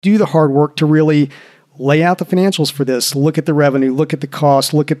do the hard work to really lay out the financials for this, look at the revenue, look at the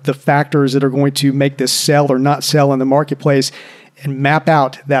cost, look at the factors that are going to make this sell or not sell in the marketplace, and map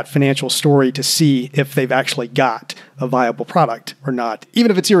out that financial story to see if they've actually got a viable product or not.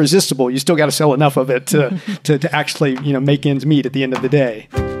 Even if it's irresistible, you still got to sell enough of it to actually make ends meet at the end of the day.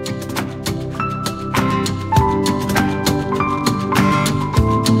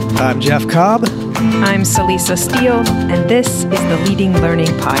 I'm Jeff Cobb. I'm Celisa Steele, and this is the Leading Learning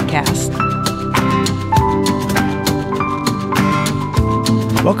Podcast.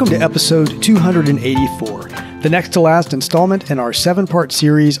 Welcome to episode 284, the next to last installment in our 7-part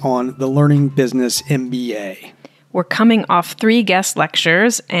series on the Learning Business MBA. We're coming off 3 guest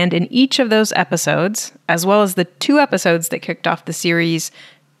lectures, and in each of those episodes, as well as the 2 episodes that kicked off the series,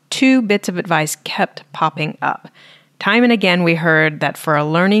 2 bits of advice kept popping up. Time and again, we heard that for a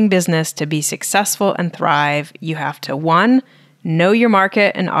learning business to be successful and thrive, you have to 1, know your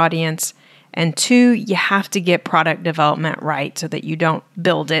market and audience, and 2, you have to get product development right so that you don't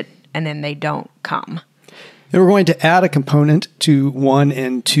build it and then they don't come. And we're going to add a component to 1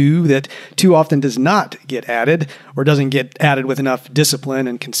 and 2 that too often does not get added or doesn't get added with enough discipline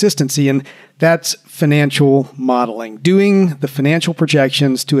and consistency, and that's financial modeling, doing the financial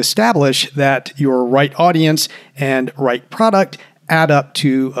projections to establish that your right audience and right product add up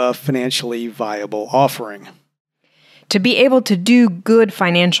to a financially viable offering. To be able to do good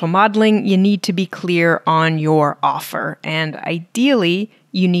financial modeling, you need to be clear on your offer, and ideally,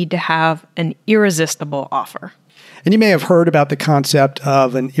 you need to have an irresistible offer. And you may have heard about the concept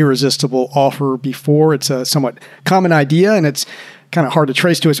of an irresistible offer before. It's a somewhat common idea, and it's kind of hard to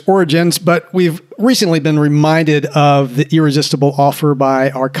trace to its origins, but we've recently been reminded of the irresistible offer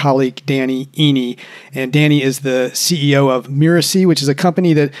by our colleague, Danny Iny. And Danny is the CEO of Mirasee, which is a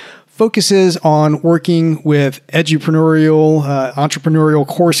company that focuses on working with entrepreneurial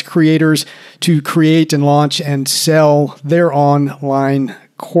course creators to create and launch and sell their online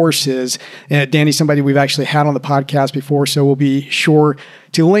courses. Danny's somebody we've actually had on the podcast before, so we'll be sure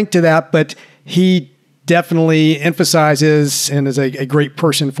to link to that. But he definitely emphasizes and is a great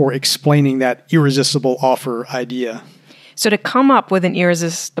person for explaining that irresistible offer idea. So to come up with an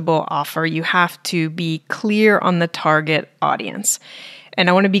irresistible offer, you have to be clear on the target audience. And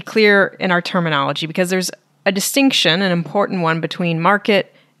I want to be clear in our terminology because there's a distinction, an important one, between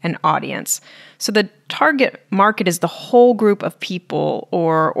market and audience. So the target market is the whole group of people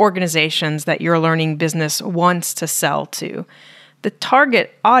or organizations that your learning business wants to sell to. The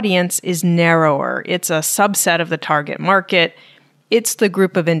target audience is narrower. It's a subset of the target market. It's the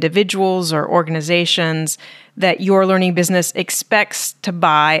group of individuals or organizations that your learning business expects to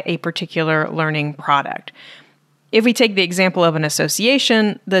buy a particular learning product. If we take the example of an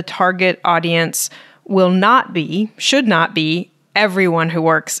association, the target audience should not be everyone who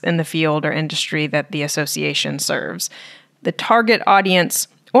works in the field or industry that the association serves. The target audience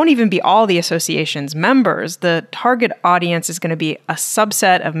won't even be all the association's members. The target audience is going to be a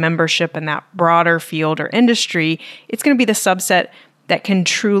subset of membership in that broader field or industry. It's going to be the subset that can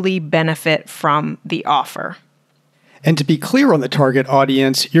truly benefit from the offer. And to be clear on the target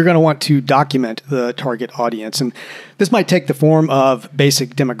audience, you're going to want to document the target audience. And this might take the form of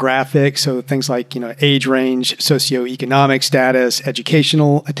basic demographics, so things like age range, socioeconomic status,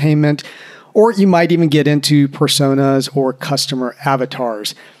 educational attainment, or you might even get into personas or customer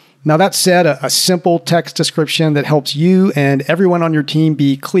avatars. Now, that said, a simple text description that helps you and everyone on your team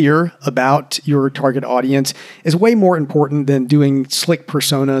be clear about your target audience is way more important than doing slick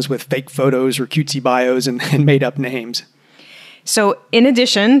personas with fake photos or cutesy bios and made-up names. So in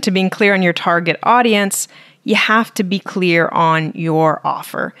addition to being clear on your target audience, you have to be clear on your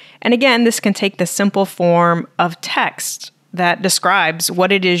offer. And again, this can take the simple form of text that describes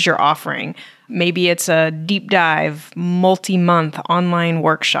what it is you're offering. Maybe it's a deep dive, multi-month online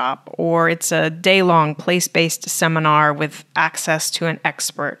workshop, or it's a day-long place-based seminar with access to an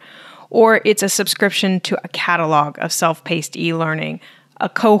expert, or it's a subscription to a catalog of self-paced e-learning, a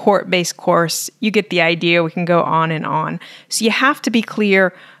cohort-based course. You get the idea. We can go on and on. So you have to be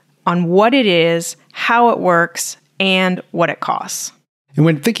clear on what it is, how it works, and what it costs. And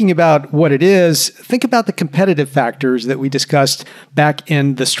when thinking about what it is, think about the competitive factors that we discussed back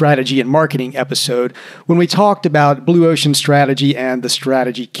in the strategy and marketing episode when we talked about Blue Ocean strategy and the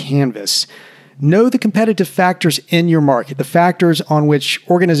strategy canvas. Know the competitive factors in your market, the factors on which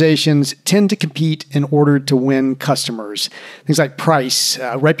organizations tend to compete in order to win customers. Things like price,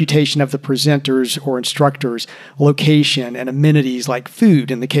 reputation of the presenters or instructors, location, and amenities like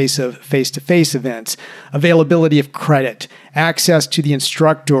food in the case of face-to-face events, availability of credit, access to the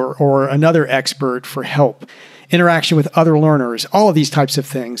instructor or another expert for help. interaction with other learners, all of these types of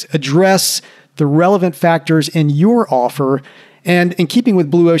things. Address the relevant factors in your offer. And in keeping with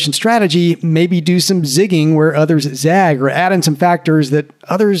Blue Ocean strategy, maybe do some zigging where others zag or add in some factors that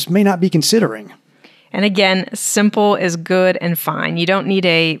others may not be considering. And again, simple is good and fine. You don't need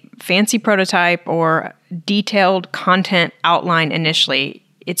a fancy prototype or detailed content outline initially.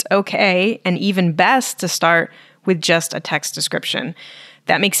 It's okay and even best to start with just a text description.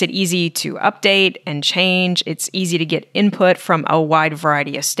 That makes it easy to update and change. It's easy to get input from a wide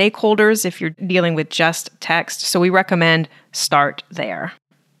variety of stakeholders if you're dealing with just text. So we recommend start there.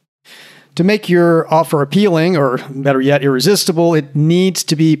 To make your offer appealing, or better yet, irresistible, it needs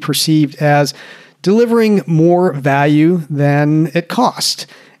to be perceived as delivering more value than it costs.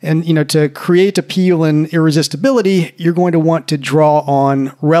 And, to create appeal and irresistibility, you're going to want to draw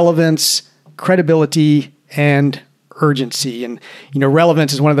on relevance, credibility, and urgency. And,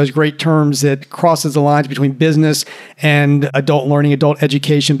 relevance is one of those great terms that crosses the lines between business and adult learning, adult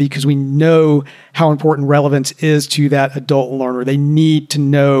education, because we know how important relevance is to that adult learner. They need to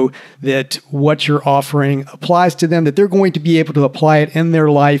know that what you're offering applies to them, that they're going to be able to apply it in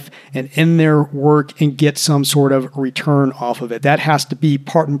their life and in their work and get some sort of return off of it. That has to be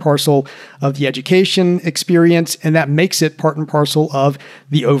part and parcel of the education experience, and that makes it part and parcel of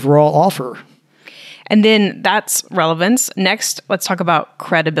the overall offer. And then that's relevance. Next, let's talk about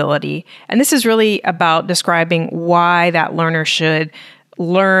credibility. And this is really about describing why that learner should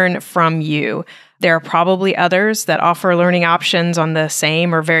learn from you. There are probably others that offer learning options on the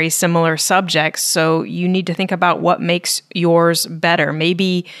same or very similar subjects. So you need to think about what makes yours better.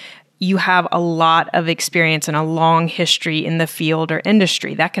 Maybe you have a lot of experience and a long history in the field or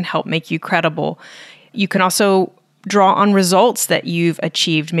industry. That can help make you credible. You can also draw on results that you've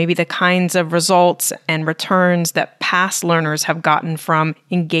achieved, maybe the kinds of results and returns that past learners have gotten from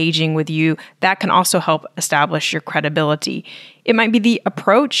engaging with you. That can also help establish your credibility. It might be the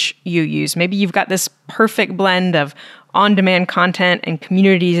approach you use. Maybe you've got this perfect blend of on-demand content and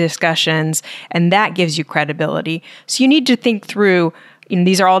community discussions, and that gives you credibility. So you need to think through,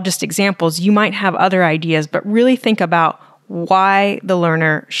 these are all just examples. You might have other ideas, but really think about why the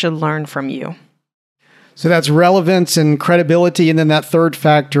learner should learn from you. So that's relevance and credibility. And then that third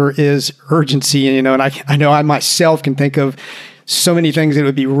factor is urgency. And, I know I myself can think of so many things that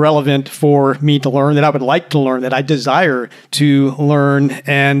would be relevant for me to learn, that I would like to learn, that I desire to learn,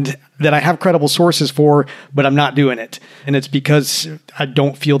 and that I have credible sources for, but I'm not doing it. And it's because I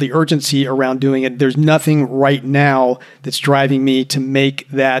don't feel the urgency around doing it. There's nothing right now that's driving me to make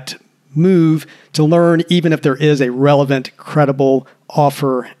that move to learn, even if there is a relevant, credible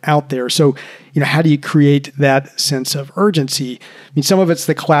offer out there. So, how do you create that sense of urgency? Some of it's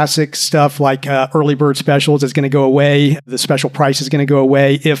the classic stuff like early bird specials is going to go away. The special price is going to go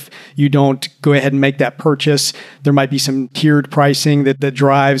away if you don't go ahead and make that purchase. There might be some tiered pricing that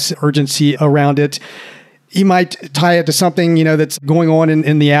drives urgency around it. You might tie it to something, that's going on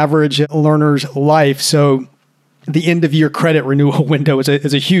in the average learner's life. So the end of year credit renewal window is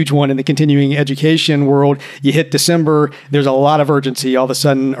a huge one in the continuing education world. You hit December, there's a lot of urgency all of a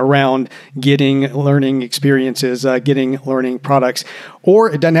sudden around getting learning experiences, getting learning products.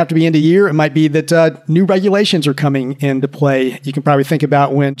 Or it doesn't have to be end of year. It might be that new regulations are coming into play. You can probably think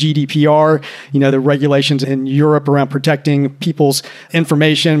about when GDPR, the regulations in Europe around protecting people's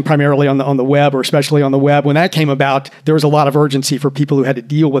information, primarily on the web, or especially on the web. When that came about, there was a lot of urgency for people who had to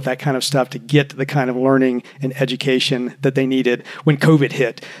deal with that kind of stuff to get the kind of learning and education that they needed. When COVID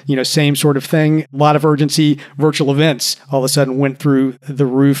hit, same sort of thing. A lot of urgency. Virtual events all of a sudden went through the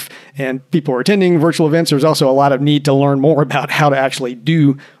roof, and people were attending virtual events. There's also a lot of need to learn more about how to actually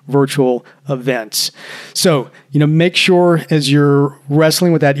do virtual events. So, make sure as you're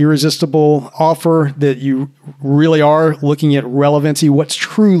wrestling with that irresistible offer that you really are looking at relevancy. What's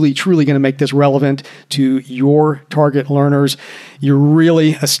truly going to make this relevant to your target learners? You're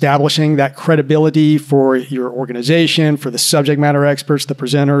really establishing that credibility for your organization, for the subject matter experts, the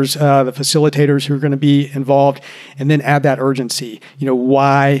presenters, the facilitators who are going to be involved, and then add that urgency.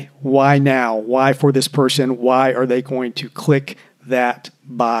 Why now? Why for this person? Why are they going to click that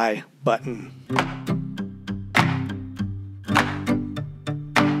buy button?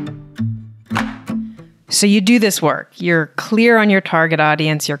 So you do this work. You're clear on your target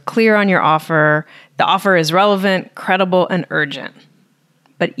audience. You're clear on your offer. The offer is relevant, credible, and urgent.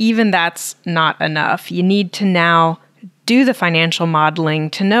 But even that's not enough. You need to now do the financial modeling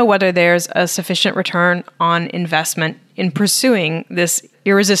to know whether there's a sufficient return on investment in pursuing this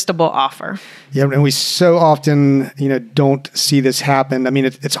irresistible offer. Yeah, and we so often, don't see this happen.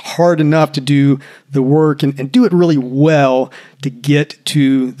 It's hard enough to do the work and do it really well to get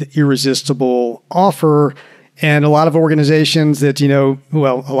to the irresistible offer. And a lot of organizations that,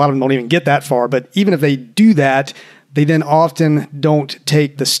 well, a lot of them don't even get that far, but even if they do that, they then often don't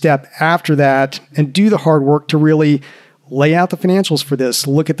take the step after that and do the hard work to really lay out the financials for this.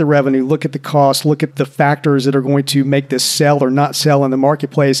 Look at the revenue, look at the cost, look at the factors that are going to make this sell or not sell in the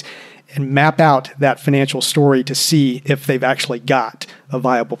marketplace, and map out that financial story to see if they've actually got a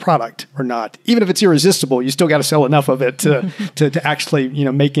viable product or not. Even if it's irresistible, you still got to sell enough of it to actually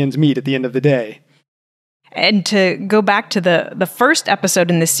make ends meet at the end of the day. And to go back to the first episode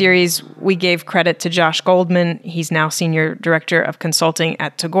in this series, we gave credit to Josh Goldman. He's now Senior Director of Consulting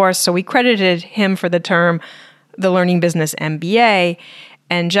at Tagore. So we credited him for the term, the Learning Business MBA.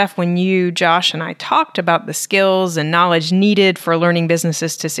 And Jeff, when you, Josh, and I talked about the skills and knowledge needed for learning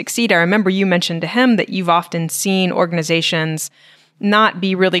businesses to succeed, I remember you mentioned to him that you've often seen organizations not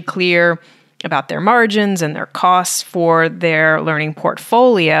be really clear about their margins and their costs for their learning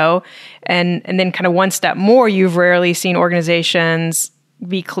portfolio. And then kind of one step more, you've rarely seen organizations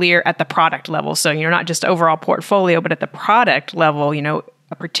be clear at the product level. So, not just overall portfolio, but at the product level,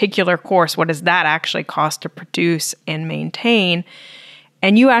 a particular course, what does that actually cost to produce and maintain?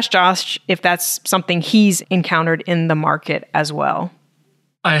 And you asked Josh if that's something he's encountered in the market as well.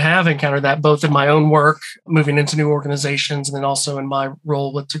 I have encountered that both in my own work, moving into new organizations, and then also in my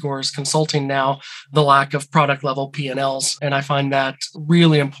role with Tagore's Consulting now, the lack of product level P&Ls. And I find that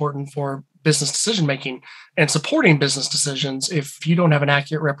really important for business decision making and supporting business decisions. If you don't have an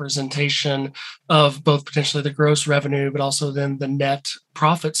accurate representation of both potentially the gross revenue, but also then the net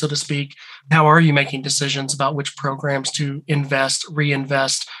profit, so to speak, how are you making decisions about which programs to invest,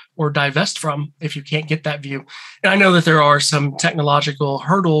 reinvest, or divest from if you can't get that view? And I know that there are some technological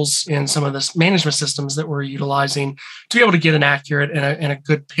hurdles in some of the management systems that we're utilizing to be able to get an accurate and a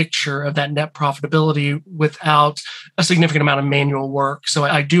good picture of that net profitability without a significant amount of manual work. So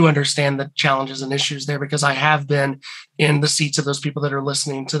I do understand the challenges and issues there because I have been in the seats of those people that are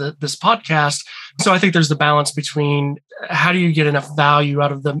listening to this podcast. So I think there's the balance between how do you get enough value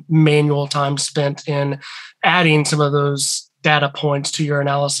out of the manual time spent in adding some of those data points to your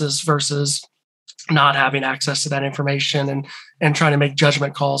analysis versus not having access to that information and trying to make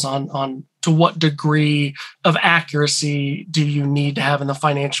judgment calls on to what degree of accuracy do you need to have in the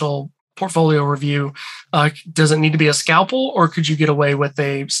financial portfolio review. Does it need to be a scalpel, or could you get away with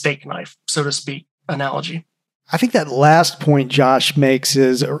a steak knife, so to speak, analogy? I think that last point Josh makes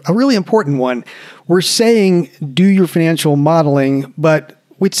is a really important one. We're saying do your financial modeling, but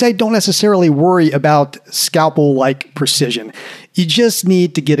we'd say don't necessarily worry about scalpel-like precision. You just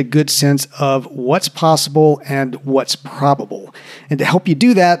need to get a good sense of what's possible and what's probable. And to help you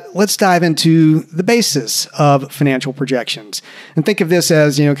do that, let's dive into the basis of financial projections. And think of this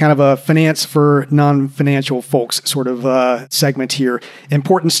as, kind of a finance for non-financial folks sort of segment here.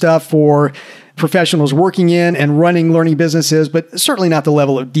 Important stuff for professionals working in and running learning businesses, but certainly not the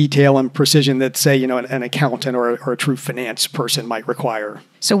level of detail and precision that, say, an accountant or a true finance person might require.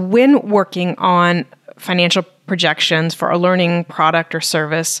 So when working on financial projections for a learning product or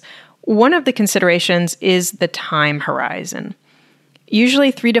service, one of the considerations is the time horizon.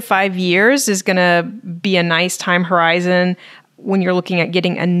 Usually 3 to 5 years is going to be a nice time horizon when you're looking at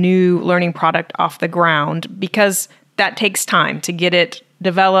getting a new learning product off the ground, because that takes time to get it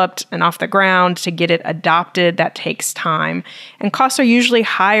developed and off the ground, to get it adopted. That takes time. And costs are usually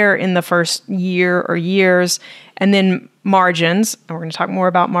higher in the first year or years. And then margins, and we're going to talk more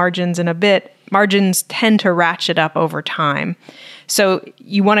about margins in a bit, margins tend to ratchet up over time. So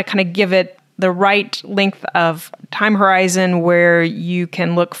you want to kind of give it the right length of time horizon where you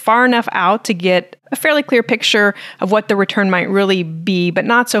can look far enough out to get a fairly clear picture of what the return might really be, but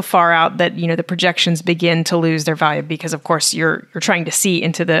not so far out that, the projections begin to lose their value because, of course, you're trying to see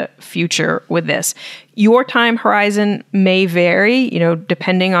into the future with this. Your time horizon may vary,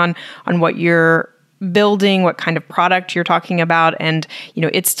 depending on what you're building, what kind of product you're talking about, and,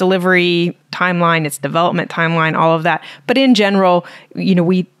 its delivery timeline, its development timeline, all of that. But in general,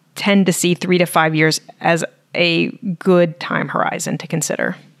 we tend to see 3 to 5 years as a good time horizon to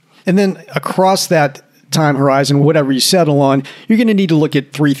consider. And then across that time horizon, whatever you settle on, you're going to need to look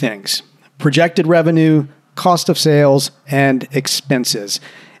at 3 things: projected revenue, cost of sales, and expenses.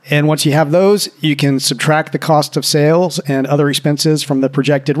 And once you have those, you can subtract the cost of sales and other expenses from the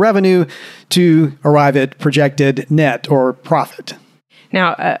projected revenue to arrive at projected net or profit.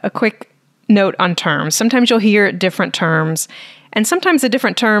 Now, a quick note on terms. Sometimes you'll hear different terms, and sometimes the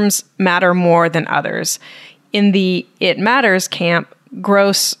different terms matter more than others. In the it matters camp,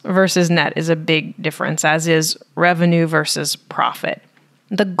 gross versus net is a big difference, as is revenue versus profit.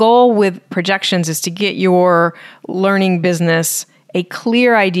 The goal with projections is to get your learning business a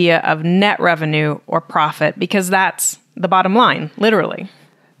clear idea of net revenue or profit, because that's the bottom line, literally.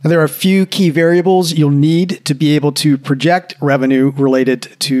 Now, there are a few key variables you'll need to be able to project revenue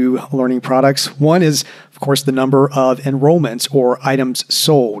related to learning products. One is, of course, the number of enrollments or items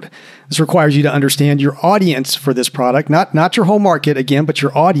sold. This requires you to understand your audience for this product, not your home market again, but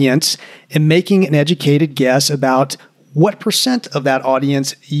your audience, and making an educated guess about what percent of that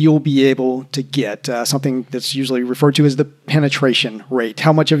audience you'll be able to get. Something that's usually referred to as the penetration rate.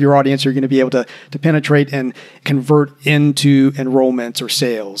 How much of your audience are you going to be able to penetrate and convert into enrollments or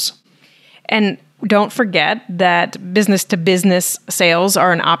sales? And don't forget that business-to-business sales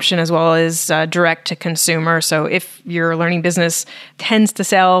are an option as well as direct-to-consumer. So if your learning business tends to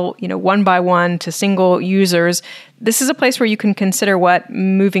sell, one by one to single users, this is a place where you can consider what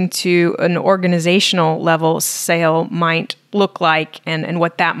moving to an organizational level sale might look like and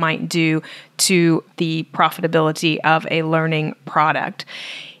what that might do to the profitability of a learning product.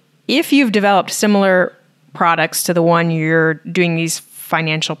 If you've developed similar products to the one you're doing these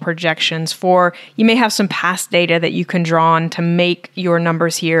financial projections for, you may have some past data that you can draw on to make your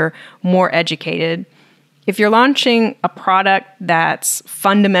numbers here more educated. If you're launching a product that's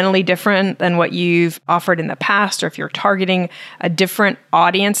fundamentally different than what you've offered in the past, or if you're targeting a different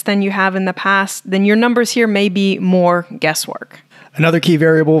audience than you have in the past, then your numbers here may be more guesswork. Another key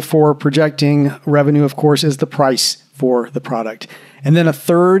variable for projecting revenue, of course, is the price for the product. And then a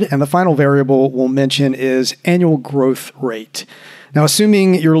third and the final variable we'll mention is annual growth rate. Now,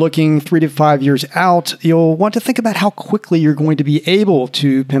 assuming you're looking 3 to 5 years out, you'll want to think about how quickly you're going to be able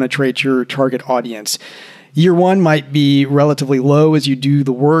to penetrate your target audience. Year one might be relatively low as you do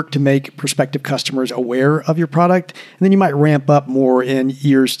the work to make prospective customers aware of your product, and then you might ramp up more in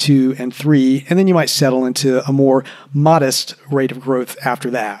years 2 and 3, and then you might settle into a more modest rate of growth after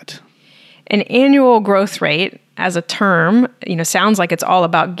that. An annual growth rate as a term, sounds like it's all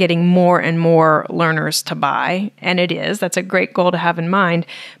about getting more and more learners to buy, and it is. That's a great goal to have in mind.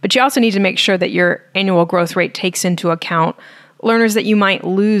 But you also need to make sure that your annual growth rate takes into account learners that you might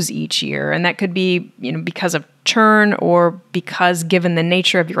lose each year, and that could be, because of churn or because given the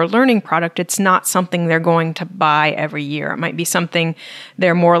nature of your learning product, it's not something they're going to buy every year. It might be something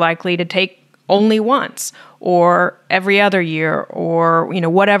they're more likely to take only once or every other year, or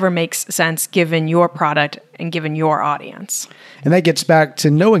whatever makes sense given your product and given your audience. And that gets back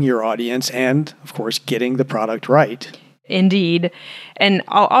to knowing your audience and, of course, getting the product right. Indeed. And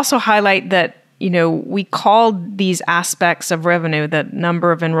I'll also highlight that we called these aspects of revenue, the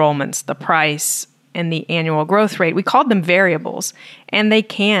number of enrollments, the price, and the annual growth rate, we called them variables, and they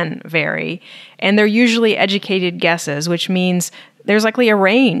can vary. And they're usually educated guesses, which means there's likely a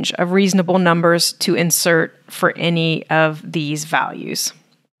range of reasonable numbers to insert for any of these values.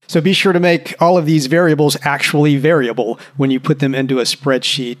 So be sure to make all of these variables actually variable when you put them into a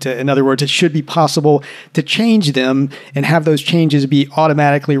spreadsheet. In other words, it should be possible to change them and have those changes be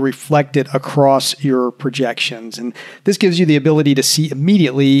automatically reflected across your projections. And this gives you the ability to see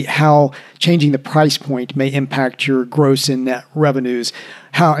immediately how changing the price point may impact your gross and net revenues,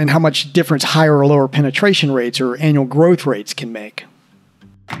 how much difference higher or lower penetration rates or annual growth rates can make.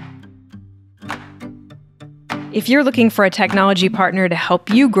 If you're looking for a technology partner to help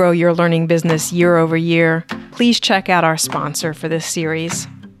you grow your learning business year over year, please check out our sponsor for this series.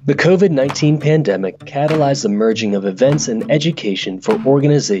 The COVID-19 pandemic catalyzed the merging of events and education for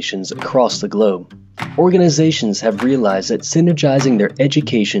organizations across the globe. Organizations have realized that synergizing their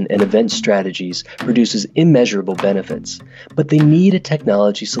education and event strategies produces immeasurable benefits, but they need a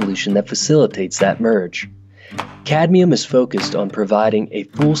technology solution that facilitates that merge. Cadmium is focused on providing a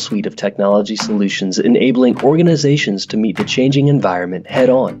full suite of technology solutions enabling organizations to meet the changing environment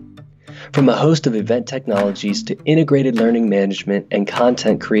head-on. From a host of event technologies to integrated learning management and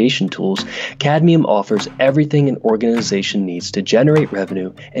content creation tools, Cadmium offers everything an organization needs to generate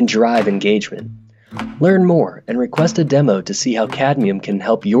revenue and drive engagement. Learn more and request a demo to see how Cadmium can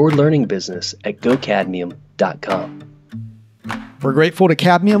help your learning business at gocadmium.com. We're grateful to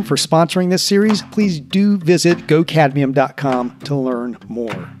Cadmium for sponsoring this series. Please do visit gocadmium.com to learn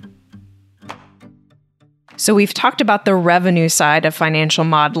more. So we've talked about the revenue side of financial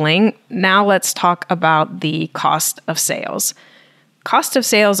modeling. Now let's talk about the cost of sales. Cost of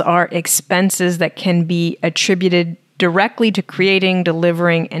sales are expenses that can be attributed directly to creating,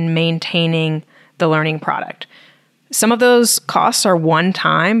 delivering, and maintaining the learning product. Some of those costs are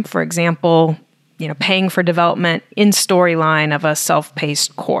one-time. For example, paying for development in Storyline of a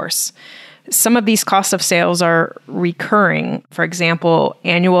self-paced course. Some of these costs of sales are recurring. For example,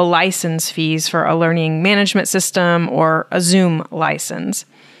 annual license fees for a learning management system or a Zoom license.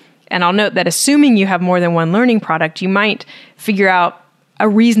 And I'll note that assuming you have more than one learning product, you might figure out a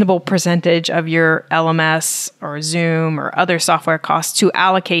reasonable percentage of your LMS or Zoom or other software costs to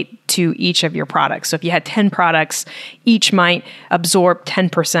allocate to each of your products. So if you had 10 products, each might absorb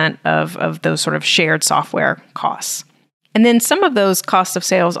 10% of those sort of shared software costs. And then some of those costs of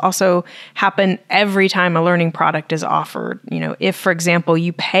sales also happen every time a learning product is offered. If, for example,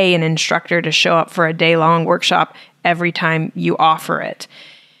 you pay an instructor to show up for a day-long workshop every time you offer it.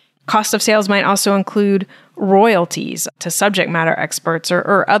 Cost of sales might also include royalties to subject matter experts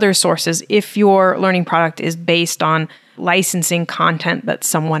or other sources if your learning product is based on licensing content that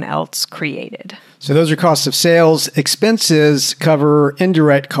someone else created. So those are costs of sales. Expenses cover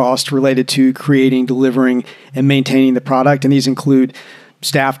indirect costs related to creating, delivering, and maintaining the product. And these include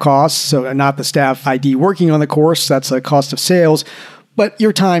staff costs. So not the staff ID working on the course, that's a cost of sales, but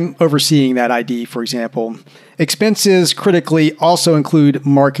your time overseeing that ID, for example. Expenses critically also include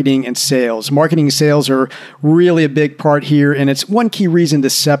marketing and sales. Marketing and sales are really a big part here, and it's one key reason to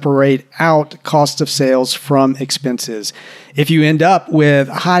separate out cost of sales from expenses. If you end up with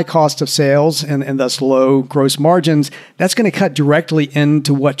high cost of sales and thus low gross margins, that's going to cut directly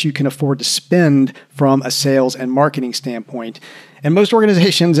into what you can afford to spend from a sales and marketing standpoint. And most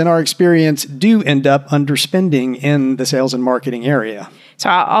organizations, in our experience, do end up underspending in the sales and marketing area. So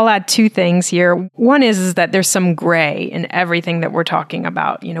I'll add two things here. One is that there's some gray in everything that we're talking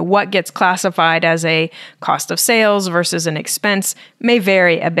about. What gets classified as a cost of sales versus an expense may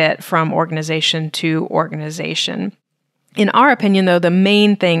vary a bit from organization to organization. In our opinion, though, the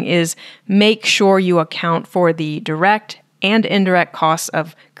main thing is make sure you account for the direct and indirect costs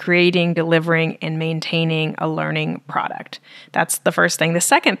of creating, delivering, and maintaining a learning product. That's the first thing. The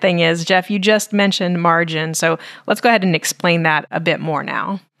second thing is, Jeff, you just mentioned margin. So let's go ahead and explain that a bit more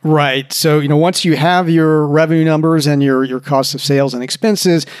now. Right. So, once you have your revenue numbers and your cost of sales and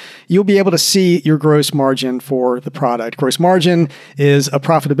expenses, you'll be able to see your gross margin for the product. Gross margin is a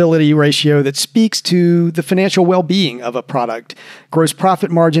profitability ratio that speaks to the financial well-being of a product. Gross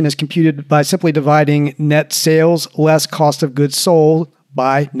profit margin is computed by simply dividing net sales less cost of goods sold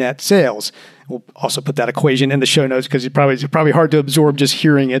by net sales. We'll also put that equation in the show notes because it's probably hard to absorb just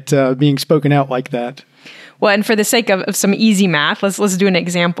hearing it being spoken out like that. Well, and for the sake of some easy math, let's do an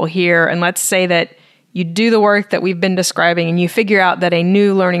example here. And let's say that you do the work that we've been describing and you figure out that a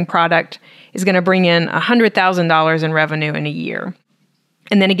new learning product is going to bring in $100,000 in revenue in a year.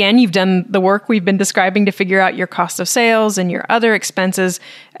 And then again, you've done the work we've been describing to figure out your cost of sales and your other expenses.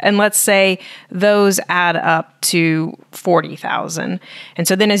 And let's say those add up to $40,000. And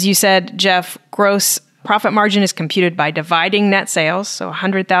so then, as you said, Jeff, gross profit margin is computed by dividing net sales, so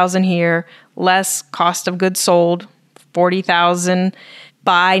 $100,000 here, less cost of goods sold, $40,000,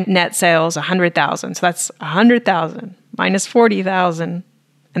 by net sales, $100,000. So that's $100,000 minus $40,000,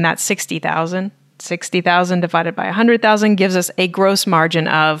 and that's $60,000. $60,000 divided by $100,000 gives us a gross margin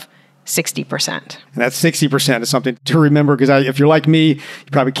of 60%. And that's 60% is something to remember because if you're like me,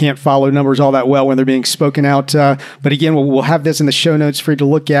 you probably can't follow numbers all that well when they're being spoken out. But again, we'll have this in the show notes for you to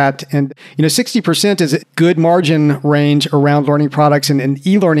look at. And 60% is a good margin range around learning products, and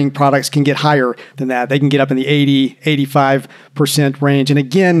e-learning products can get higher than that. They can get up in the 80, 85% range. And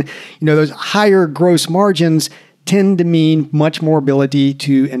again, those higher gross margins tend to mean much more ability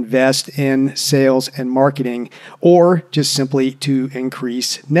to invest in sales and marketing, or just simply to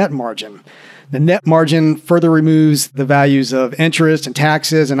increase net margin. The net margin further removes the values of interest and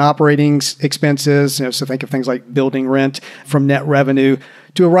taxes and operating expenses. So think of things like building rent from net revenue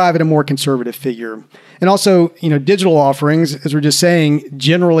to arrive at a more conservative figure. And also, digital offerings, as we're just saying,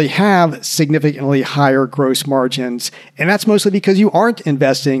 generally have significantly higher gross margins. And that's mostly because you aren't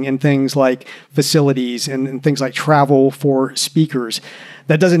investing in things like facilities and things like travel for speakers.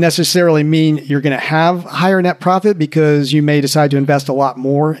 That doesn't necessarily mean you're going to have higher net profit because you may decide to invest a lot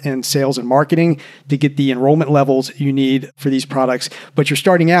more in sales and marketing to get the enrollment levels you need for these products. But you're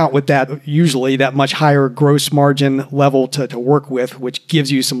starting out with usually that much higher gross margin level to work with, which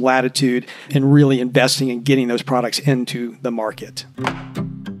gives you some latitude in really investing and getting those products into the market.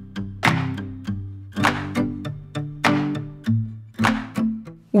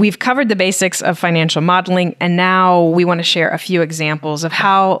 We've covered the basics of financial modeling, and now we want to share a few examples of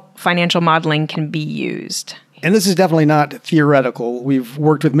how financial modeling can be used. And this is definitely not theoretical. We've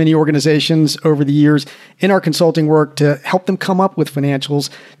worked with many organizations over the years in our consulting work to help them come up with financials,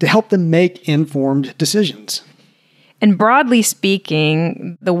 to help them make informed decisions. And broadly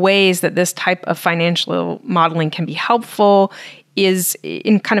speaking, the ways that this type of financial modeling can be helpful is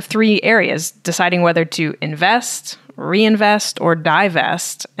in kind of three areas: deciding whether to invest reinvest, or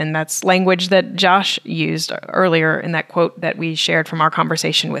divest. And that's language that Josh used earlier in that quote that we shared from our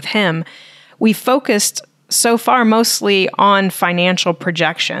conversation with him. We focused so far mostly on financial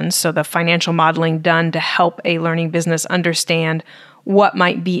projections, so the financial modeling done to help a learning business understand what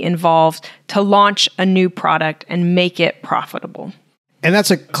might be involved to launch a new product and make it profitable. And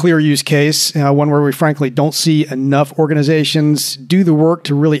that's a clear use case, one where we frankly don't see enough organizations do the work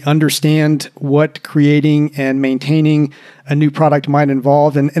to really understand what creating and maintaining a new product might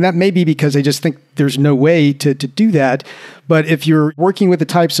involve. And that may be because they just think there's no way to do that. But if you're working with the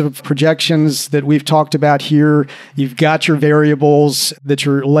types of projections that we've talked about here, you've got your variables that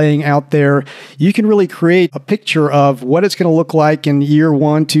you're laying out there, you can really create a picture of what it's going to look like in year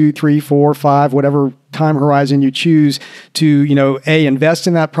 1, 2, 3, 4, 5, whatever time horizon you choose to, invest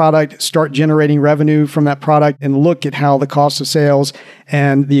in that product, start generating revenue from that product, and look at how the cost of sales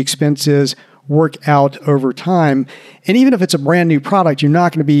and the expenses work out over time. And even if it's a brand new product, you're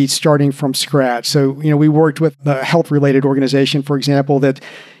not going to be starting from scratch. So, we worked with a health-related organization, for example, that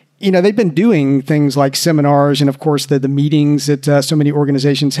they've been doing things like seminars and, of course, the meetings that so many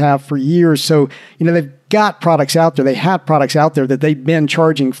organizations have for years. So, they've got products out there. They had products out there that they've been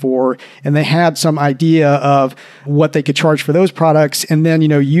charging for, and they had some idea of what they could charge for those products. And then,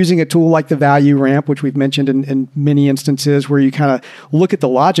 using a tool like the Value Ramp, which we've mentioned in many instances, where you kind of look at the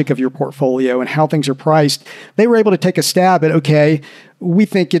logic of your portfolio and how things are priced, they were able to take a stab at, okay, we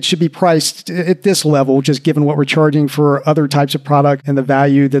think it should be priced at this level, just given what we're charging for other types of product and the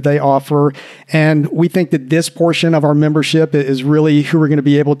value that they offer. And we think that this portion of our membership is really who we're going to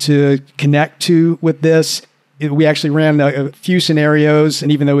be able to connect to with this. We actually ran a few scenarios,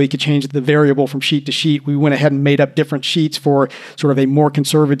 and even though we could change the variable from sheet to sheet, we went ahead and made up different sheets for sort of a more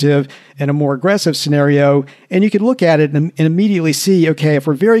conservative and a more aggressive scenario. And you could look at it and immediately see, okay, if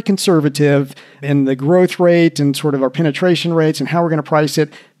we're very conservative in the growth rate and sort of our penetration rates and how we're going to price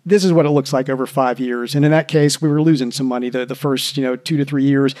it, this is what it looks like over 5 years. And in that case, we were losing some money the first 2 to 3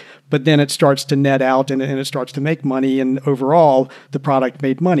 years, but then it starts to net out and it starts to make money. And overall, the product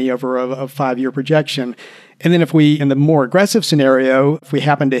made money over a 5-year projection. And then if we, in the more aggressive scenario, if we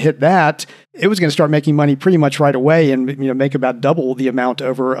happen to hit that, it was going to start making money pretty much right away and make about double the amount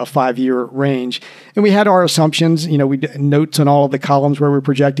over a 5-year range. And we had our assumptions, we did notes on all of the columns where we're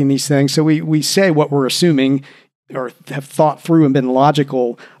projecting these things. So we say what we're assuming, or have thought through and been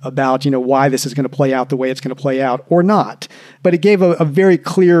logical about, why this is going to play out the way it's going to play out or not. But it gave a very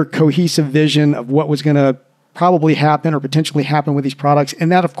clear, cohesive vision of what was going to probably happen or potentially happen with these products.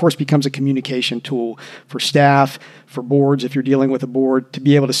 And that, of course, becomes a communication tool for staff, for boards, if you're dealing with a board, to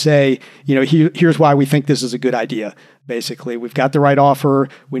be able to say, here's why we think this is a good idea. Basically, we've got the right offer,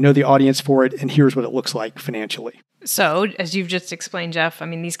 we know the audience for it, and here's what it looks like financially. So, as you've just explained, Jeff,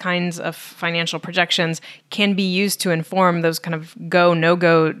 these kinds of financial projections can be used to inform those kind of go,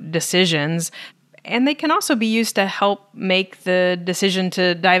 no-go decisions. And they can also be used to help make the decision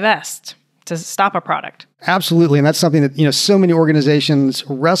to divest, to stop a product. Absolutely. And that's something that, so many organizations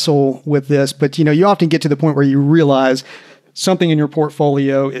wrestle with this. But, you often get to the point where you realize something in your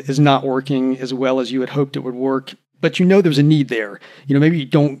portfolio is not working as well as you had hoped it would work. But there's a need there. Maybe you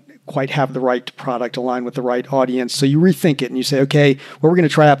don't quite have the right product aligned with the right audience. So you rethink it and you say, okay, well, we're going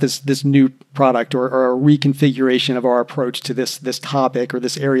to try out this new product or a reconfiguration of our approach to this topic or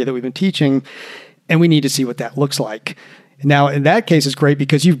this area that we've been teaching. And we need to see what that looks like. Now, in that case, it's great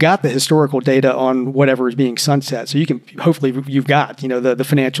because you've got the historical data on whatever is being sunset. So you can, hopefully you've got, the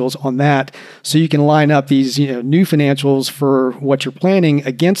financials on that. So you can line up these, new financials for what you're planning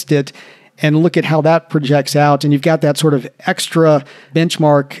against it and look at how that projects out. And you've got that sort of extra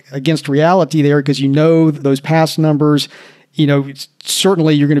benchmark against reality there because those past numbers,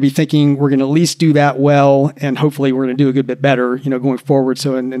 certainly you're going to be thinking we're going to at least do that well, and hopefully we're going to do a good bit better, going forward.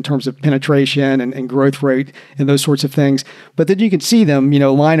 So in terms of penetration and growth rate and those sorts of things. But then you can see them,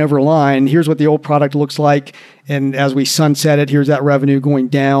 line over line. Here's what the old product looks like. And as we sunset it, here's that revenue going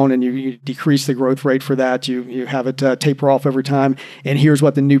down, and you decrease the growth rate for that. You have it taper off over time. And here's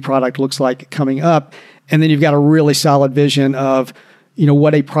what the new product looks like coming up. And then you've got a really solid vision of,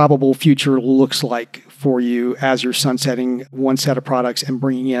 what a probable future looks like for you as you're sunsetting one set of products and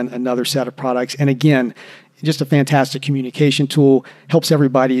bringing in another set of products. And again, just a fantastic communication tool, helps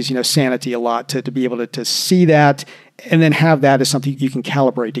everybody's, sanity a lot to be able to see that and then have that as something you can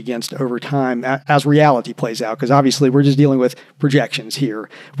calibrate against over time as reality plays out. Because obviously we're just dealing with projections here.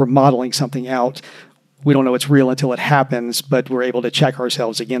 We're modeling something out. We don't know it's real until it happens, but we're able to check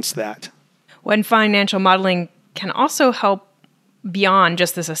ourselves against that. When financial modeling can also help beyond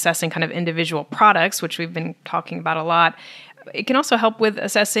just this assessing kind of individual products, which we've been talking about a lot, it can also help with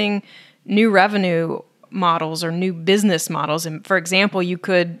assessing new revenue models or new business models. And for example, you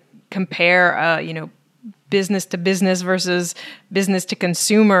could compare, business to business versus business to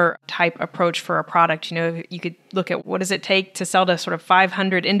consumer type approach for a product. You could look at what does it take to sell to sort of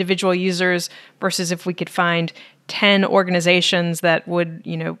 500 individual users versus if we could find 10 organizations that would,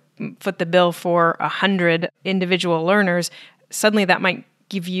 foot the bill for 100 individual learners. Suddenly that might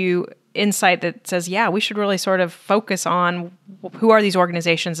give you insight that says, yeah, we should really sort of focus on who are these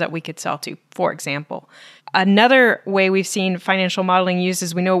organizations that we could sell to, for example. Another way we've seen financial modeling used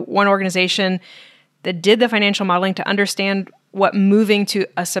is we know one organization that did the financial modeling to understand what moving to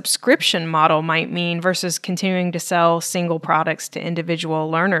a subscription model might mean versus continuing to sell single products to individual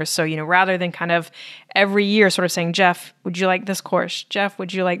learners. So, rather than kind of every year sort of saying, Jeff, would you like this course? Jeff,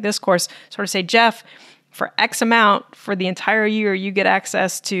 would you like this course? Sort of say, Jeff, for X amount for the entire year, you get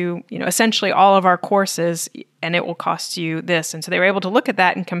access to, essentially all of our courses, and it will cost you this. And so they were able to look at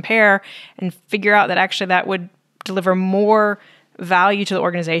that and compare and figure out that actually that would deliver more value to the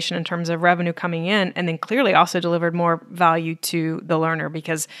organization in terms of revenue coming in, and then clearly also delivered more value to the learner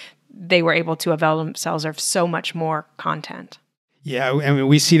because they were able to avail themselves of so much more content. Yeah, I mean,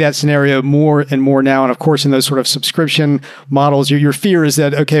 we see that scenario more and more now. And of course, in those sort of subscription models, your fear is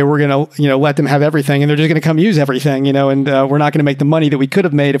that, okay, we're going to, let them have everything and they're just going to come use everything, and we're not going to make the money that we could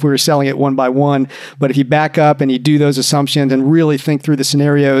have made if we were selling it one by one. But if you back up and you do those assumptions and really think through the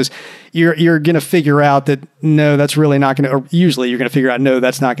scenarios, you're going to figure out that, no, that's really not going to, or usually you're going to figure out, no,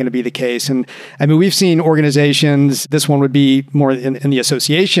 that's not going to be the case. And I mean, we've seen organizations, this one would be more in the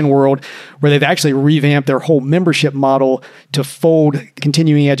association world, where they've actually revamped their whole membership model to fold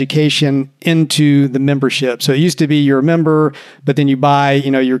continuing education into the membership. So it used to be you're a member, but then you buy,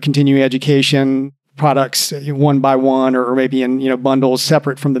 your continuing education products one by one, or maybe in bundles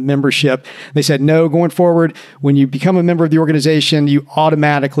separate from the membership. They said, no, going forward, when you become a member of the organization, you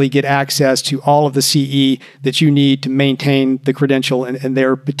automatically get access to all of the CE that you need to maintain the credential in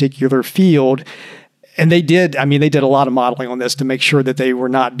their particular field. And they did a lot of modeling on this to make sure that they were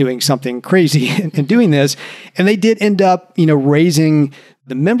not doing something crazy in doing this. And they did end up, raising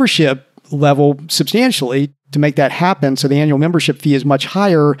the membership level substantially to make that happen. So the annual membership fee is much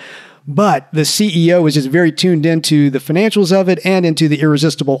higher. But the CEO is just very tuned into the financials of it and into the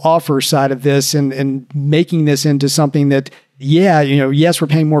irresistible offer side of this, and making this into something that, yes, we're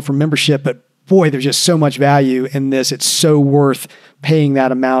paying more for membership, but boy, there's just so much value in this. It's so worth paying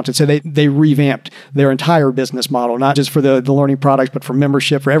that amount. And so they revamped their entire business model, not just for the learning products, but for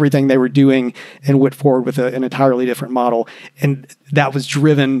membership, for everything they were doing, and went forward with an entirely different model. And that was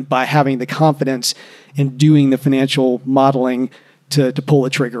driven by having the confidence in doing the financial modeling to pull the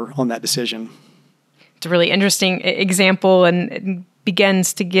trigger on that decision. It's a really interesting example, and it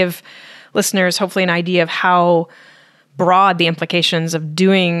begins to give listeners hopefully an idea of how broad the implications of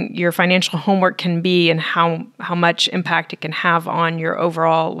doing your financial homework can be, and how much impact it can have on your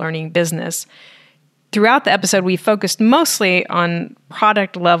overall learning business. Throughout the episode, we focused mostly on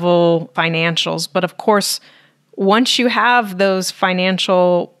product level financials, but of course, once you have those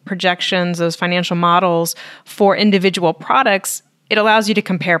financial projections, those financial models for individual products, it allows you to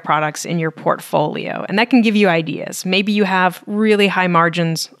compare products in your portfolio, and that can give you ideas. Maybe you have really high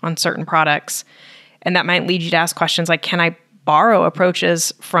margins on certain products, and that might lead you to ask questions like, can I borrow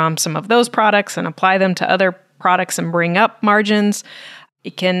approaches from some of those products and apply them to other products and bring up margins?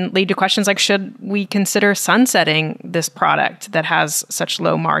 It can lead to questions like, should we consider sunsetting this product that has such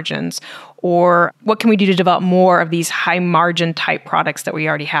low margins? Or what can we do to develop more of these high margin type products that we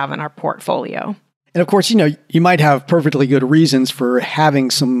already have in our portfolio? And of course, you might have perfectly good reasons for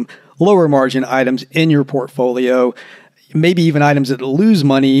having some lower margin items in your portfolio, maybe even items that lose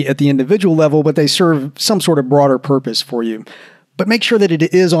money at the individual level, but they serve some sort of broader purpose for you. But make sure that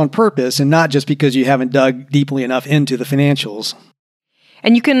it is on purpose and not just because you haven't dug deeply enough into the financials.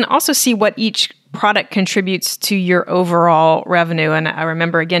 And you can also see what each product contributes to your overall revenue. And I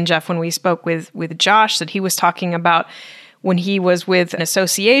remember, again, Jeff, when we spoke with Josh, that he was talking about when he was with an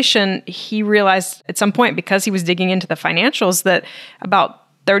association, he realized at some point, because he was digging into the financials, that about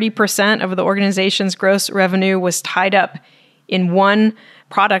 30% of the organization's gross revenue was tied up in one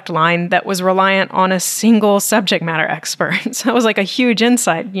product line that was reliant on a single subject matter expert. So it was like a huge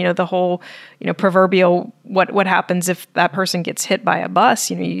insight, the whole, proverbial, what happens if that person gets hit by a bus,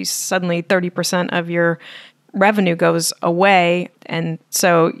 you suddenly 30% of your revenue goes away. And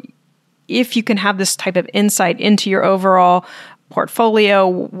so if you can have this type of insight into your overall portfolio,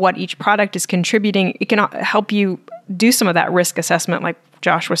 what each product is contributing, it can help you do some of that risk assessment like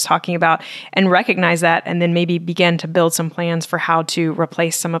Josh was talking about, and recognize that, and then maybe begin to build some plans for how to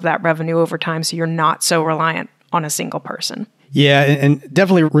replace some of that revenue over time so you're not so reliant on a single person. Yeah, and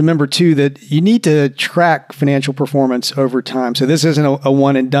definitely remember too that you need to track financial performance over time. So this isn't a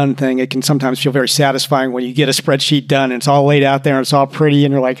one and done thing. It can sometimes feel very satisfying when you get a spreadsheet done and it's all laid out there and it's all pretty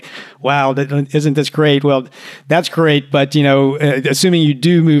and you're like, wow, isn't this great? Well, that's great. But, assuming you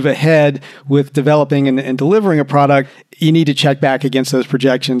do move ahead with developing and delivering a product, you need to check back against those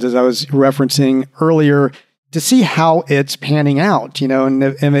projections, as I was referencing earlier, to see how it's panning out, and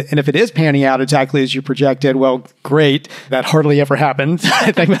if it is panning out exactly as you projected, well, great. That hardly ever happens,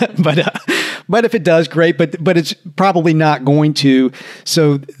 I think. But if it does, great. But it's probably not going to.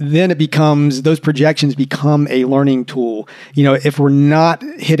 So then those projections become a learning tool. If we're not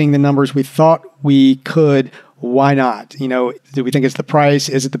hitting the numbers we thought we could, why not? Do we think it's the price?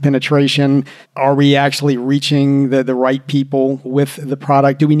 Is it the penetration? Are we actually reaching the right people with the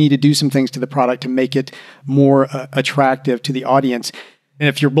product? Do we need to do some things to the product to make it more attractive to the audience? And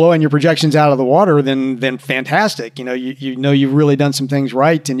if you're blowing your projections out of the water, then fantastic. You've really done some things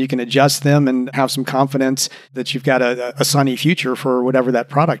right and you can adjust them and have some confidence that you've got a sunny future for whatever that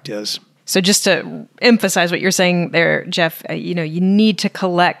product is. So just to emphasize what you're saying there, Jeff, you need to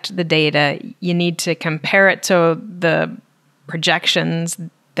collect the data. You need to compare it to the projections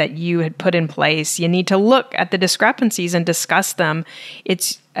that you had put in place. You need to look at the discrepancies and discuss them.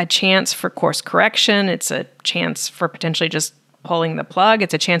 It's a chance for course correction. It's a chance for potentially just pulling the plug.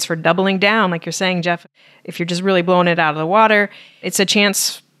 It's a chance for doubling down, like you're saying, Jeff. If you're just really blowing it out of the water, it's a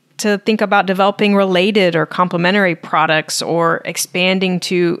chance to think about developing related or complementary products or expanding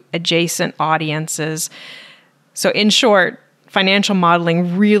to adjacent audiences. So in short, financial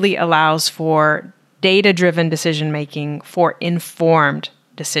modeling really allows for data-driven decision-making, for informed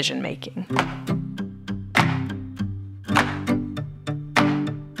decision-making.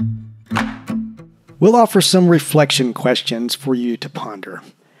 We'll offer some reflection questions for you to ponder.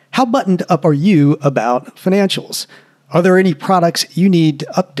 How buttoned up are you about financials? Are there any products you need to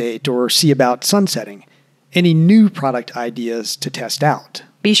update or see about sunsetting? Any new product ideas to test out?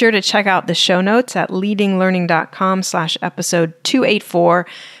 Be sure to check out the show notes at leadinglearning.com/episode 284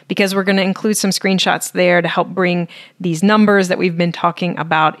 because we're going to include some screenshots there to help bring these numbers that we've been talking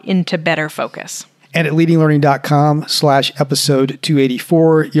about into better focus. And at leadinglearning.com/episode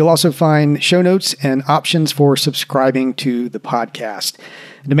 284, you'll also find show notes and options for subscribing to the podcast.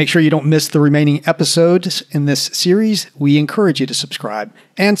 And to make sure you don't miss the remaining episodes in this series, we encourage you to subscribe.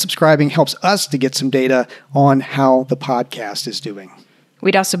 And subscribing helps us to get some data on how the podcast is doing.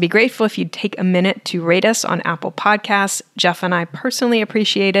 We'd also be grateful if you'd take a minute to rate us on Apple Podcasts. Jeff and I personally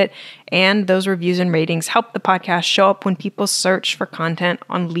appreciate it. And those reviews and ratings help the podcast show up when people search for content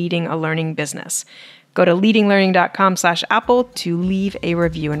on leading a learning business. Go to leadinglearning.com/Apple to leave a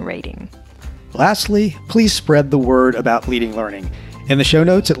review and rating. Lastly, please spread the word about Leading Learning. In the show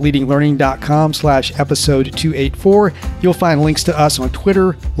notes at leadinglearning.com/episode 284, you'll find links to us on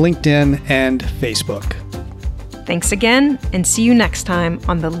Twitter, LinkedIn, and Facebook. Thanks again, and see you next time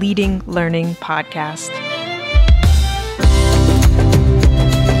on the Leading Learning Podcast.